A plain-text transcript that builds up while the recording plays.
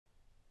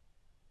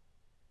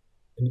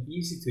An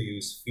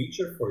easy-to-use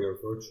feature for your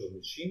virtual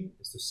machine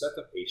is to set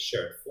up a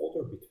shared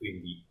folder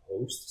between the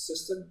host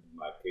system, in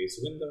my case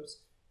Windows,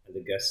 and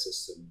the guest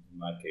system, in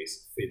my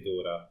case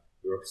Fedora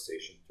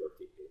Workstation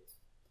 38.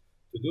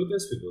 To do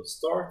this, we will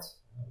start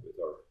with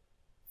our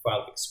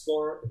File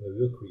Explorer, and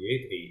we will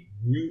create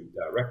a new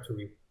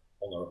directory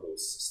on our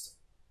host system.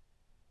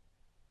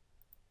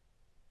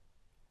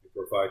 We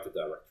provide the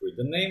directory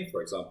the name,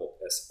 for example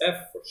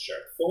SF for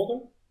shared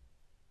folder.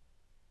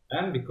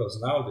 And because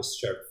now this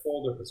shared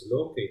folder is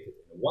located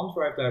in a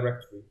OneDrive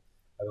directory,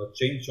 I will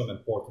change some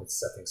important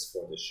settings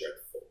for the shared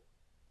folder.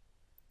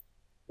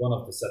 One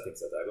of the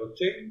settings that I will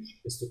change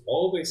is to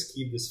always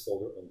keep this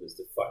folder on this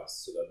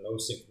device so that no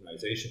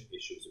synchronization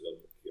issues will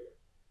occur.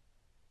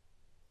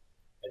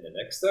 In the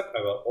next step,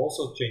 I will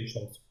also change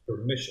some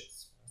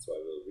permissions. So I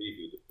will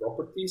review the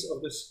properties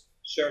of this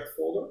shared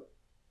folder.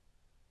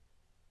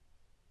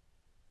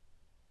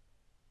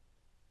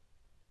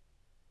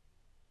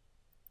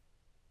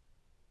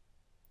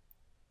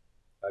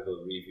 I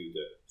will review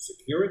the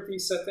security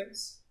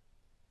settings.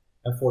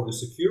 And for the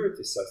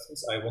security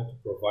settings, I want to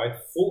provide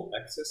full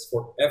access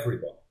for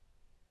everyone.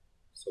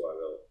 So I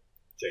will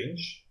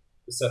change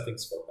the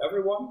settings for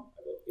everyone.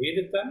 I will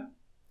edit them.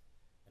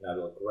 And I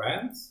will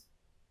grant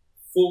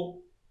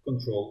full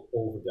control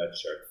over that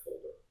shared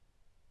folder.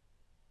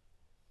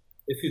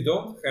 If you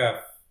don't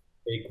have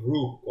a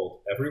group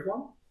called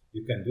everyone,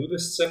 you can do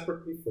this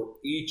separately for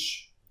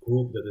each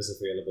group that is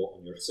available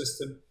on your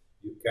system.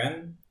 You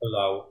can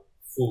allow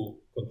full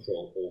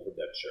control over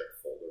that shared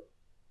folder.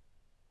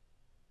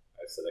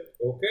 I select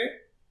OK,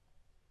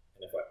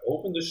 and if I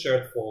open the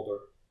shared folder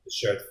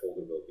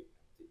will be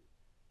empty.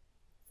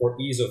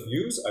 For ease of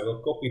use, I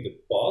will copy the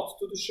path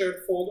to the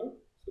shared folder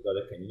so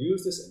that I can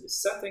use this in the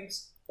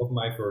settings of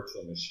my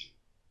virtual machine.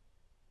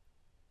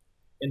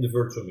 In the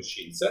virtual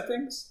machine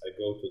settings, I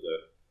go to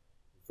the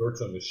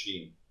virtual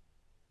machine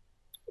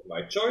of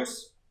my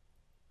choice,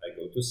 I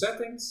go to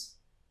settings,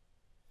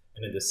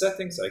 and in the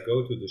settings I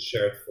go to the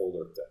shared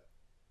folder tab.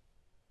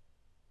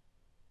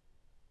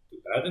 To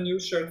add a new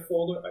shared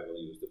folder, I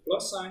will use the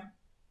plus sign.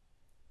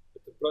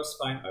 With the plus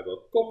sign, I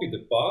will copy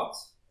the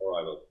path, or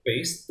I will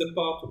paste the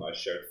path to my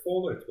shared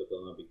folder. It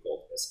will now be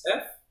called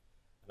SF,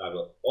 and I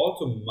will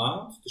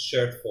auto-mount the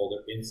shared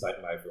folder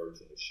inside my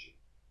virtual machine.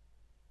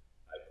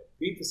 I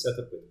complete the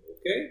setup with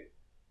OK.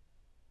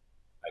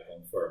 I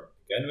confirm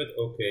again with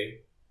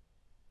OK.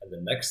 And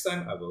the next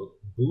time I will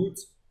boot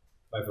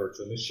my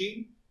virtual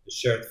machine, the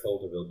shared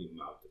folder will be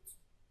mounted.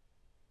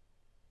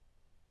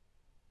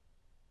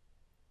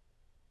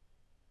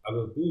 I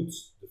will boot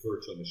the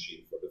virtual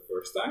machine for the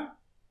first time.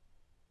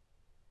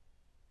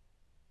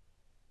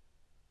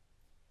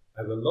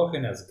 I will log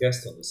in as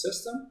guest on the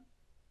system.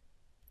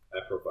 I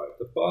provide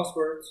the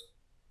password,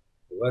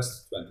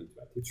 West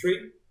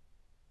 2023.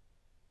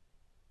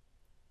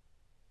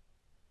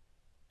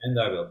 And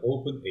I will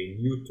open a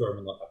new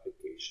terminal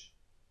application.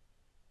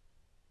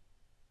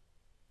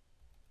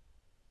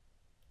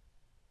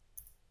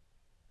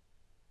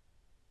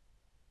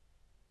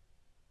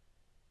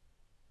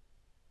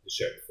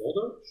 The shared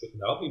folder should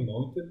now be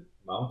mounted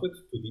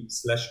to the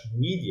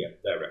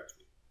 /media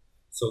directory.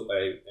 So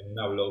I am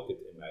now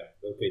located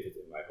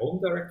in my home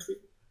directory.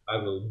 I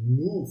will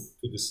move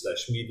to the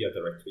 /media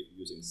directory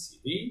using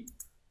cd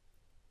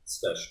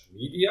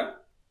 /media.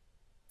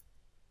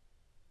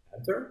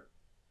 Enter.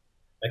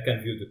 I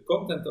can view the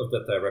content of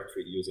that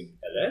directory using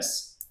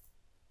ls.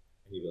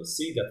 And you will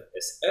see that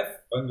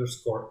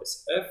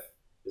sf_sf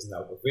is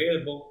now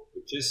available,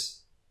 which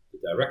is the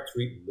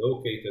directory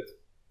located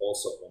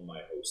also on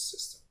my host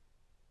system.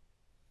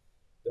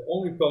 The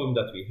only problem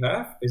that we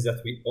have is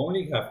that we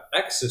only have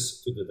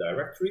access to the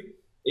directory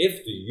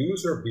if the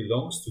user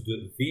belongs to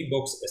the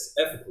VBox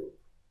SF group.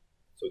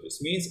 So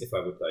this means if I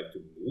would like to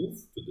move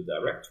to the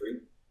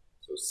directory,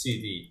 so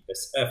cd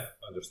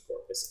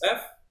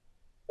sf_sf,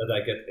 that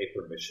I get a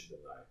permission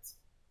denied.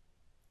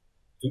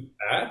 To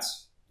add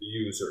the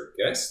user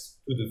guest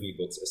to the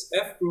VBox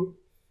SF group,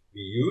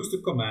 we use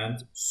the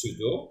command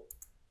sudo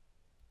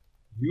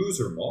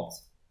usermod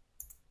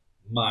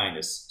 -a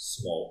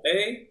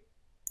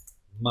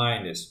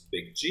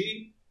 -big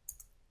G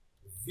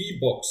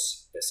VBox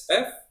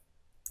SF,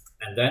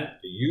 and then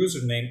the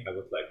username I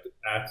would like to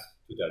add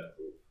to that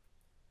group.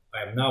 I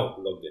am now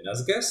logged in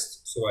as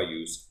guest, so I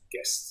use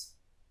guest.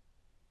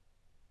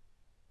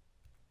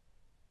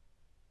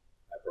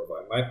 I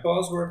provide my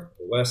password,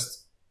 West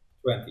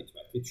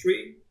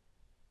 2023,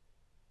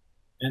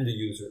 and the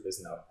user is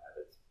now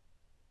added.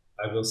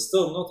 I will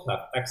still not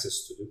have access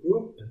to the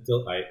group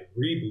until I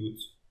reboot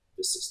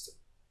the system.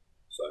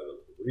 So I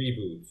will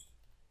reboot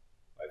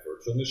my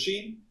virtual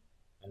machine,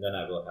 and then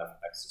I will have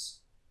access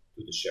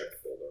to the shared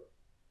folder.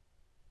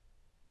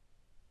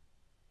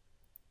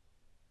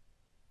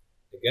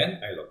 Again,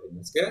 I log in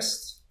as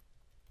guest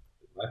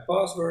with my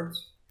password.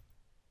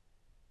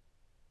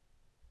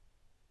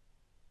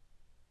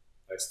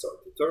 I start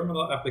the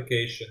terminal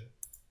application.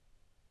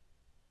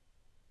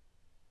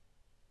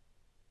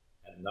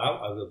 And now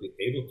I will be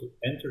able to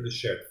enter the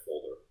shared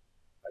folder.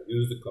 I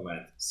use the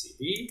command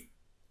cd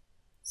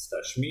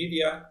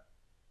 /media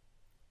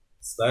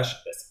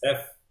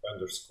 /sf_sf,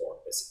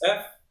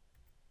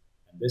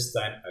 and this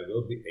time I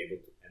will be able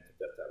to enter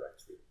that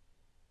directory.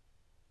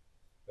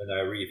 When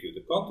I review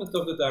the content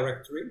of the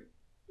directory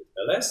with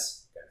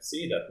ls, you can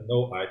see that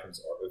no items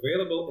are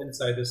available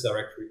inside this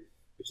directory,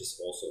 which is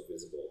also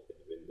visible in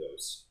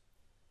Windows.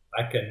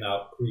 I can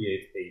now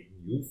create a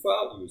new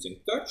file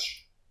using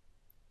touch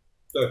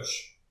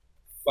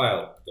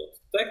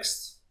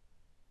file.txt.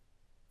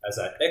 As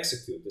I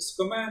execute this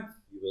command,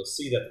 you will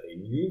see that a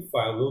new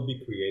file will be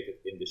created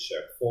in the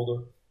shared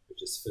folder,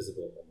 which is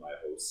visible on my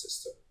host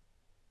system.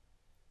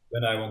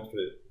 When I want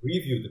to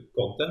review the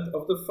content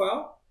of the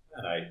file,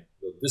 and I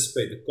will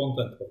display the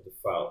content of the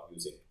file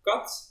using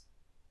cut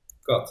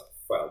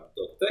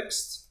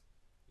file.txt,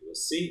 you will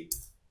see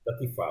that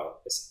the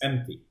file is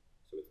empty.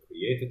 So it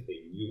created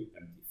a new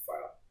empty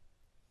file.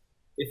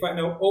 If I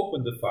now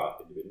open the file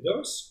in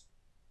Windows,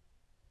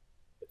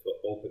 it will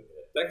open in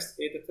a text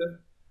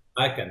editor.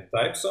 I can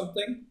type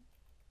something,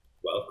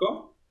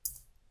 welcome,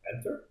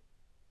 enter.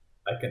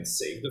 I can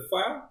save the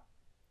file,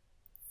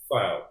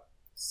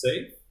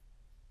 save,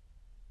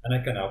 and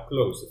I can now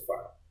close the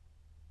file.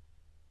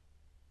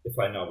 If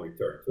I now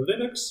return to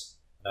Linux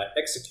and I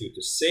execute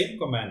the same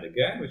command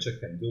again, which I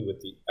can do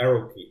with the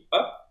arrow key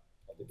up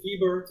on the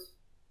keyboard,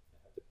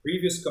 the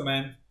previous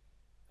command,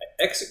 I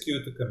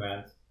execute the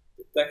command,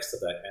 the text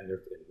that I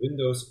entered in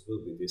Windows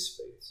will be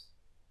displayed.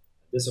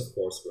 This, of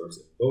course, works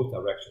in both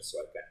directions, so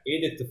I can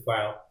edit the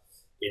file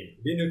in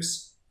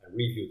Linux and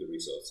review the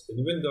results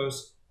in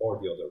Windows, or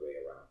the other way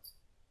around.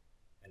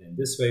 And in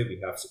this way, we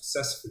have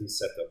successfully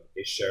set up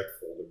a shared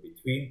folder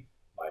between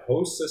my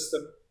host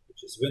system,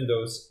 which is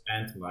Windows,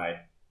 and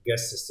my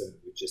guest system,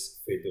 which is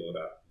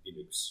Fedora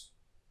Linux.